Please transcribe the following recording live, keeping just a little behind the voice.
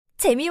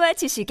재미와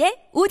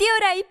지식의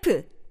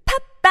오디오라이프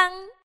팝빵.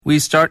 We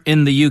start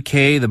in the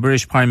UK. The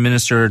British Prime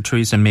Minister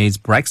Theresa May's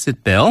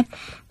Brexit bill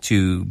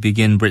to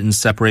begin Britain's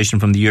separation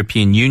from the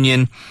European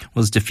Union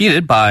was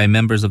defeated by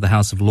members of the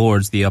House of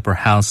Lords, the upper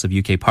house of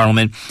UK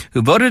Parliament,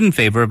 who voted in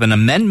favour of an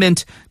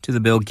amendment to the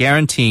bill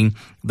guaranteeing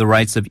the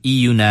rights of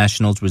EU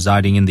nationals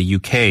residing in the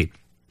UK.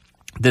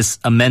 This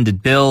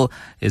amended bill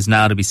is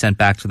now to be sent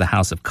back to the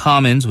House of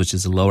Commons, which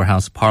is the lower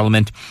house of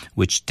Parliament,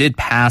 which did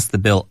pass the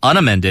bill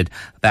unamended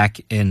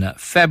back in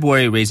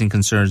February, raising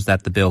concerns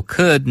that the bill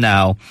could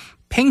now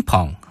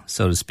ping-pong,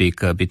 so to speak,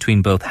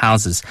 between both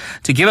houses.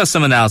 To give us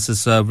some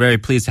analysis, very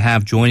pleased to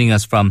have joining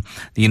us from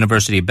the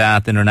University of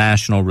Bath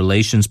International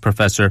Relations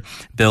Professor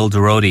Bill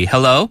Durodie.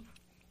 Hello.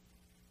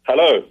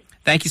 Hello.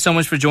 Thank you so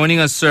much for joining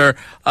us, sir.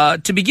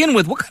 To begin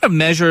with, what kind of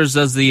measures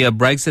does the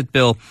Brexit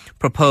bill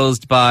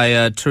proposed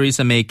by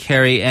Theresa May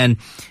carry, and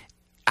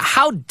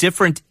how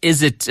different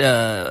is it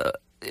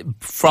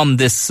from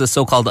this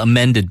so-called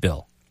amended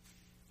bill?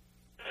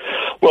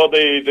 Well,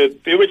 the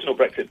original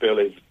Brexit bill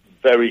is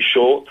very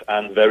short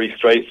and very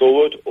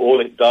straightforward.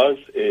 All it does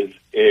is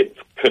it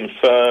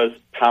confers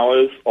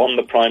powers on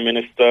the Prime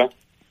Minister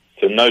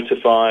to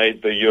notify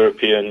the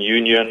European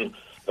Union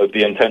of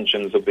the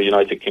intentions of the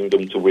United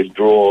Kingdom to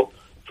withdraw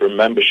from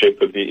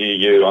membership of the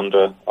EU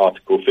under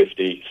Article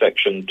 50,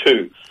 Section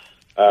 2.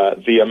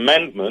 The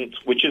amendment,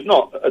 which is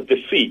not a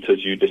defeat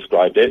as you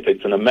described it,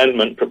 it's an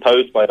amendment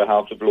proposed by the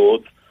House of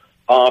Lords,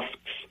 asks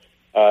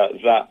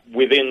that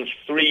within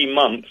 3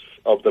 months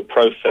of the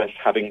process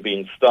having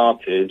been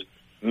started,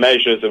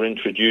 measures are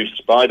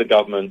introduced by the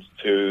government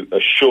to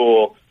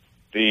assure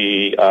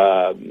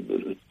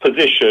the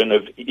position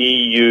of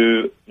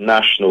EU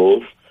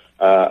nationals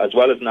as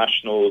well as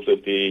nationals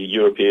of the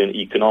European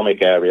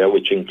Economic Area,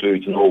 which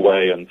includes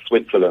Norway and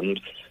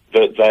Switzerland,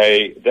 that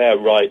their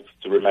rights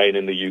to remain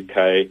in the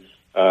UK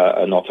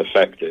are not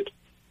affected.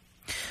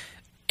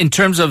 In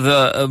terms of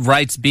the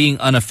rights being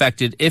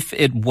unaffected, if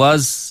it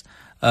was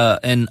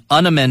an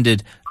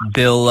unamended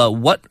bill,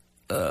 what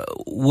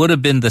would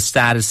have been the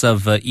status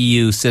of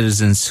EU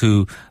citizens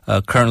who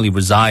currently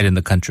reside in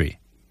the country?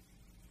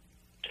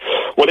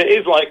 Well, it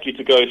is likely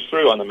to go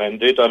through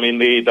unamended. I mean,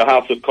 the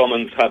House of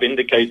Commons have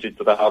indicated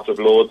to the House of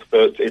Lords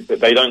that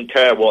they don't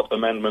care what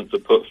amendments are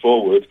put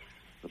forward.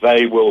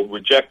 They will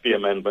reject the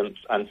amendments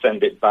and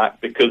send it back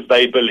because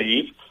they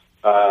believe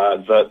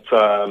that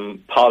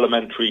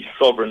parliamentary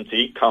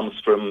sovereignty comes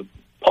from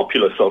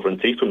popular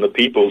sovereignty, from the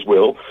people's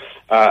will,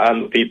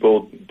 and the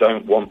people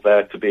don't want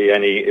there to be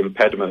any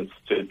impediments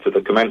to the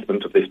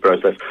commencement of this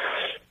process.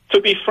 To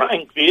be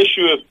frank, the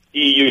issue of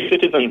EU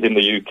citizens in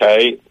the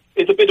UK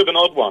is a bit of an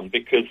odd one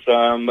because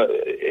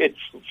it's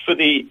for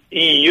the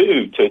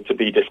EU to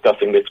be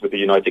discussing this with the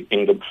United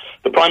Kingdom.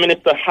 The Prime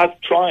Minister has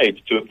tried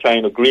to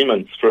obtain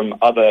agreements from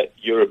other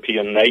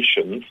European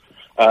nations,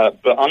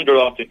 but under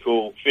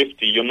Article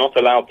 50, you're not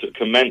allowed to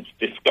commence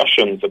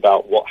discussions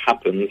about what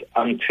happens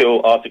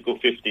until Article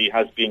 50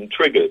 has been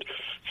triggered.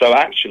 So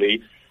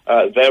actually,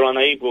 they're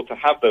unable to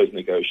have those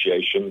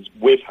negotiations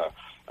with her.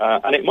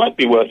 And it might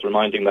be worth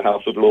reminding the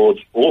House of Lords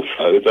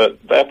also that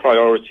their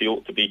priority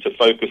ought to be to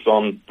focus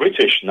on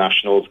British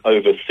nationals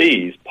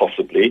overseas,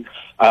 possibly,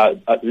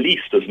 at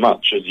least as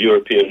much as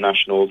European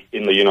nationals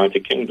in the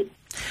United Kingdom.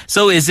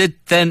 So is it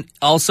then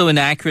also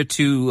inaccurate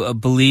to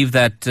believe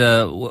that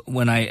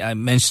when I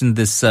mentioned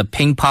this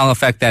ping-pong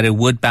effect, that it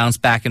would bounce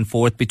back and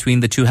forth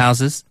between the two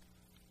houses?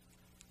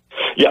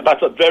 Yeah,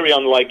 that's very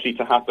unlikely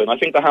to happen. I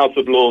think the House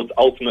of Lords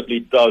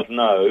ultimately does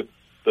know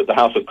that the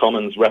House of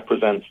Commons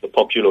represents the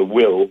popular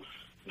will.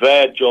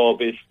 Their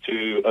job is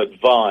to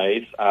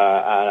advise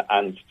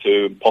and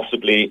to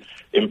possibly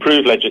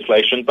improve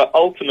legislation, but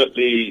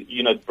ultimately,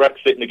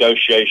 Brexit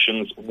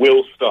negotiations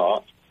will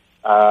start,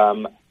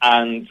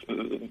 and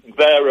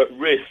they're at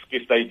risk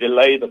if they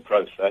delay the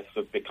process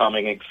of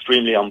becoming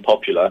extremely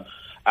unpopular.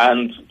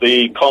 And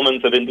the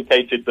Commons have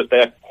indicated that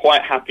they're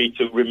quite happy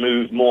to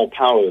remove more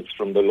powers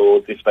from the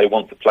Lords if they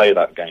want to play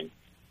that game.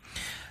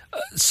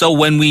 So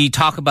when we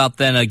talk about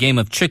then a game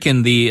of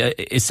chicken,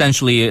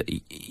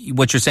 essentially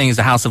what you're saying is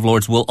the House of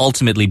Lords will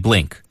ultimately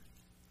blink.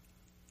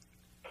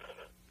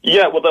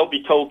 Yeah, well, they'll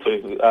be told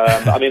to.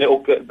 I mean, it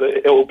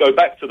will go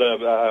back to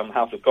the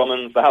House of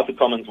Commons. The House of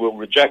Commons will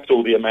reject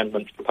all the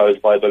amendments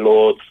proposed by the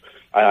Lords,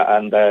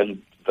 and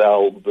then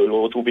the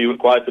Lords will be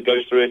required to go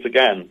through it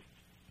again.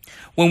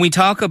 When we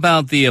talk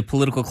about the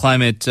political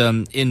climate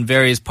in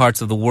various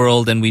parts of the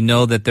world, and we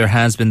know that there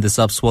has been this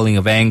upswelling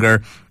of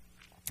anger,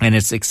 and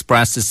it's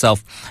expressed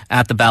itself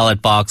at the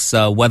ballot box,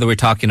 whether we're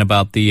talking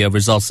about the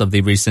results of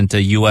the recent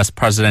U.S.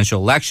 presidential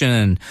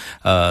election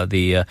and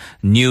the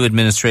new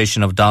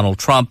administration of Donald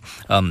Trump,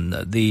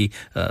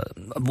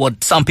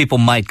 what some people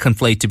might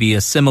conflate to be a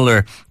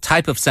similar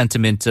type of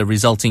sentiment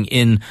resulting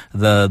in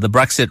the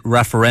Brexit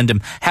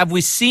referendum. Have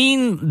we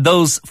seen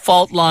those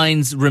fault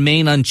lines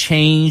remain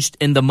unchanged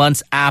in the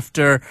months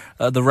after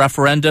the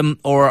referendum,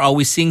 or are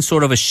we seeing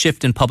sort of a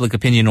shift in public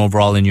opinion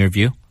overall in your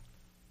view?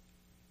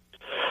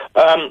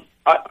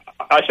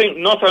 I think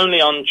not only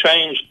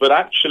unchanged, but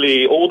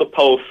actually all the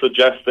polls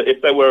suggest that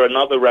if there were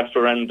another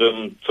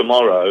referendum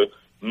tomorrow,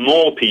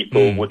 more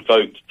people would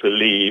vote to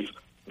leave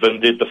than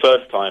did the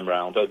first time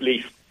round. At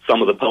least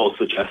some of the polls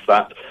suggest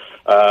that.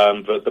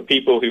 But the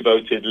people who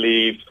voted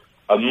leave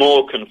are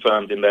more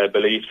confirmed in their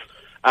beliefs.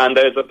 And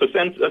there's a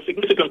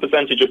significant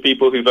percentage of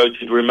people who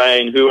voted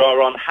Remain who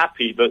are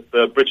unhappy that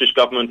the British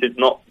government is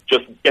not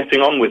just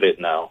getting on with it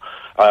now.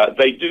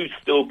 They do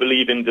still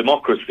believe in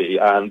democracy,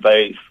 and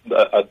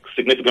a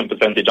significant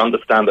percentage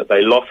understand that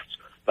they lost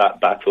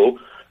that battle,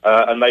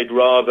 and they'd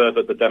rather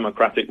that the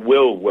democratic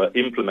will were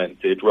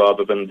implemented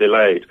rather than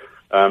delayed.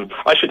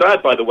 I should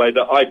add, by the way,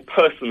 that I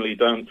personally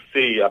don't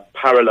see a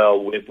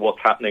parallel with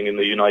what's happening in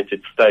the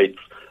United States.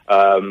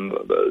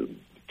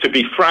 To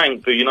be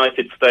frank, the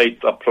United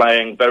States are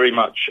playing very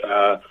much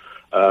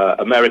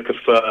America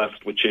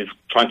first, which is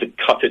trying to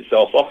cut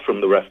itself off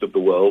from the rest of the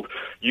world.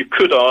 You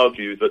could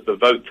argue that the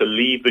vote to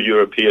leave the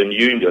European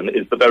Union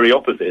is the very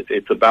opposite.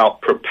 It's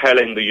about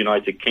propelling the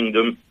United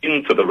Kingdom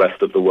into the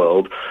rest of the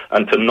world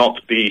and to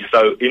not be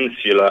so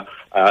insular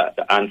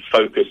and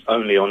focused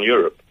only on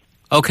Europe.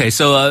 Okay,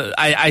 so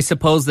I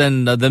suppose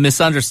then the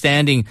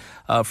misunderstanding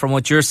from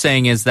what you're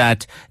saying is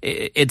that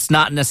it's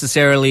not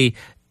necessarily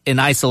an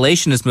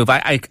isolationist move.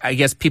 I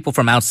guess people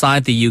from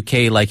outside the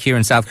UK, like here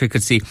in South Korea,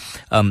 could see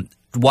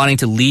wanting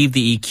to leave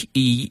the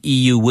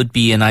EU would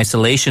be an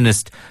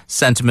isolationist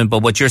sentiment.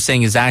 But what you're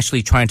saying is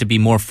actually trying to be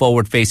more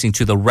forward-facing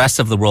to the rest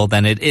of the world.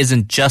 And it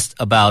isn't just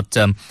about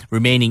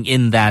remaining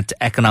in that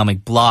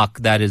economic bloc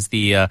that is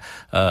the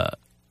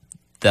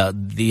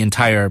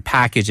entire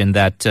package, and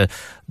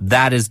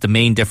that is the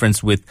main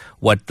difference with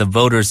what the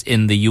voters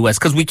in the U.S.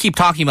 Because we keep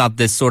talking about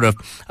this sort of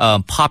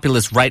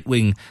populist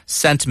right-wing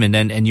sentiment,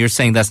 and you're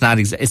saying that's not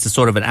it's a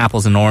sort of an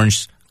apples and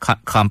orange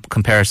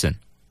comparison.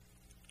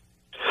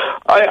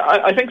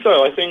 I think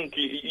so. I think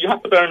you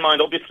have to bear in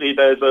mind, obviously,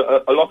 there's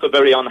a lot of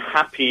very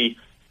unhappy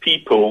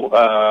people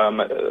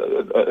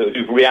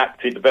who've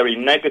reacted very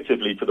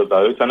negatively to the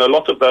vote, and a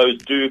lot of those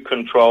do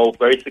control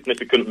very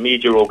significant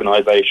media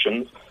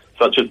organizations,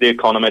 such as The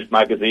Economist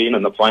magazine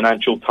and the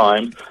Financial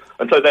Times.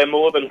 And so they're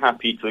more than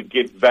happy to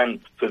give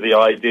vent to the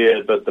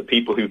idea that the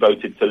people who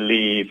voted to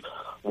leave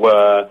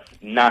were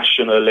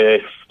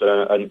nationalist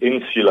and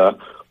insular.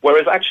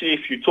 Whereas actually,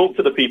 if you talk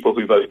to the people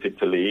who voted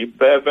to leave,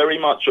 they're very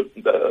much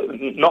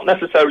not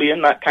necessarily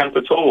in that camp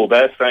at all.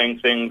 They're saying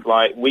things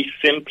like, we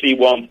simply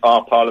want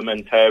our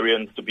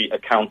parliamentarians to be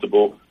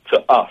accountable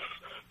to us,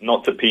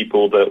 not to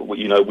people that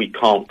we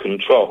can't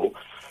control.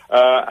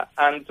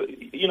 And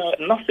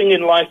nothing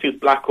in life is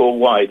black or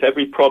white.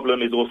 Every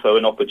problem is also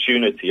an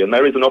opportunity. And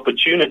there is an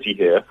opportunity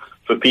here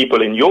for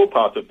people in your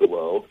part of the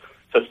world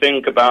to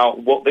think about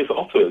what this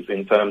offers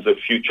in terms of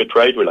future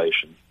trade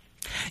relations.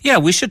 Yeah,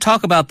 we should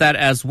talk about that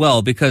as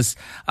well, because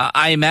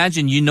I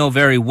imagine you know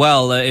very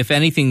well, if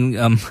anything,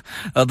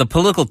 the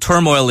political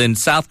turmoil in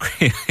South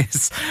Korea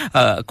is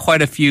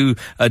quite a few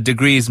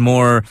degrees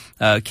more,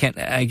 I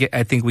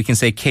think we can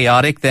say,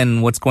 chaotic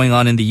than what's going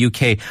on in the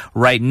UK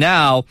right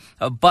now.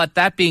 But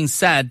that being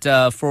said,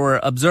 for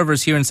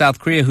observers here in South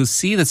Korea who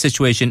see the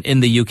situation in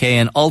the UK,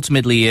 and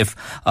ultimately if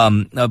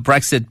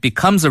Brexit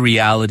becomes a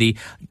reality,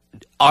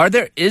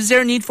 is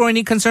there a need for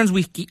any concerns?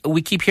 We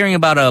keep hearing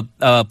about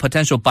a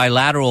potential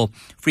bilateral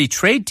free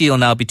trade deal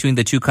now between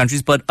the two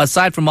countries. But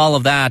aside from all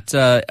of that,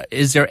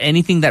 is there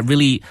anything that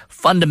really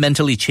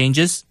fundamentally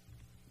changes?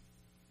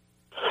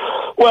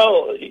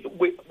 Well,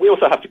 we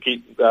also have to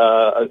keep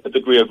a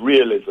degree of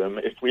realism.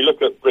 If we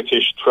look at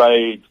British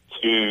trade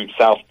to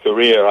South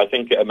Korea, I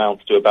think it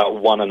amounts to about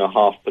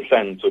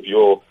 1.5% of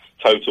your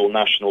total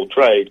national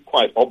trade.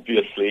 Quite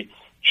obviously,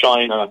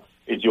 China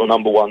is your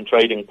number one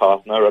trading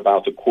partner.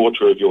 About a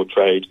quarter of your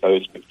trade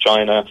goes with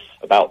China,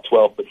 about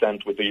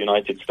 12% with the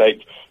United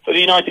States. So the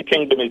United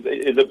Kingdom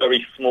is a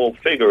very small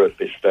figure at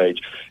this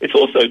stage. It's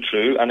also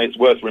true, and it's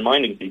worth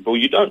reminding people,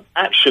 you don't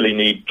actually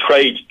need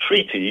trade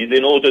treaties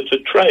in order to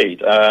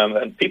trade,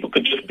 and people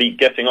could just be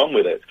getting on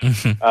with it.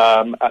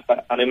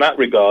 And in that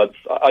regard,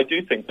 I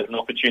do think there's an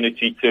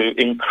opportunity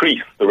to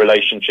increase the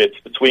relationships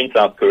between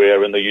South Korea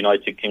and the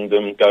United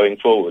Kingdom going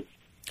forward.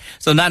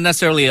 So not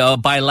necessarily a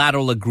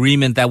bilateral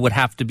agreement that would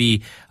have to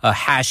be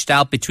hashed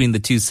out between the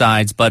two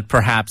sides, but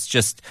perhaps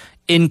just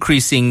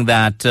increasing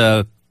that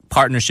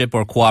partnership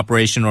or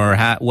cooperation or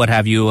what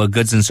have you,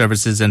 goods and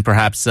services, and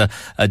perhaps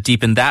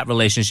deepen that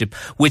relationship,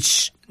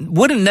 which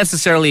wouldn't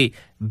necessarily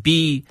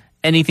be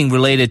anything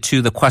related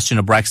to the question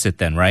of Brexit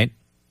then, right?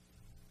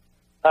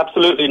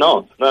 Absolutely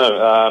not,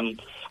 no.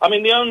 I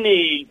mean, the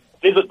only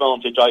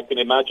disadvantage I can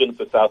imagine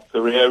for South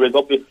Korea is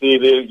obviously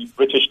the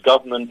British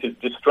government is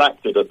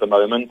distracted at the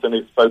moment and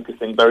is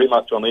focusing very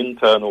much on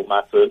internal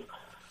matters,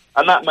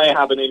 and that may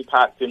have an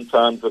impact in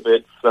terms of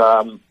its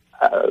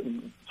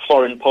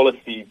foreign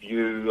policy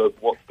view of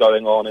what's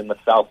going on in the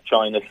South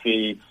China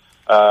Sea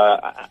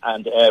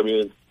and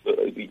areas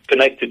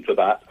connected to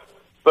that.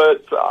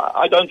 But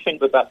I don't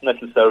think that that's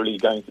necessarily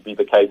going to be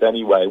the case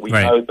anyway. We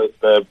know that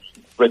the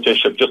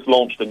British have just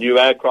launched a new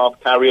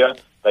aircraft carrier.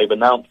 They've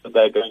announced that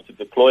they're going to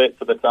deploy it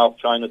to the South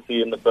China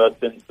Sea in the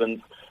first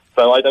instance.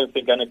 So I don't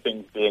think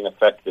anything's being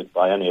affected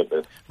by any of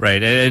this.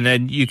 Right,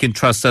 and you can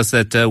trust us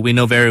that we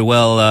know very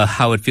well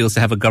how it feels to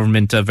have a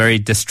government very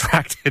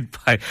distracted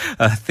by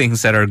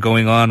things that are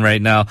going on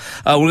right now.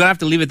 We're going to have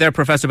to leave it there,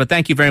 Professor, but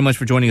thank you very much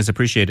for joining us.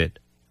 Appreciate it.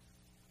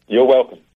 You're welcome.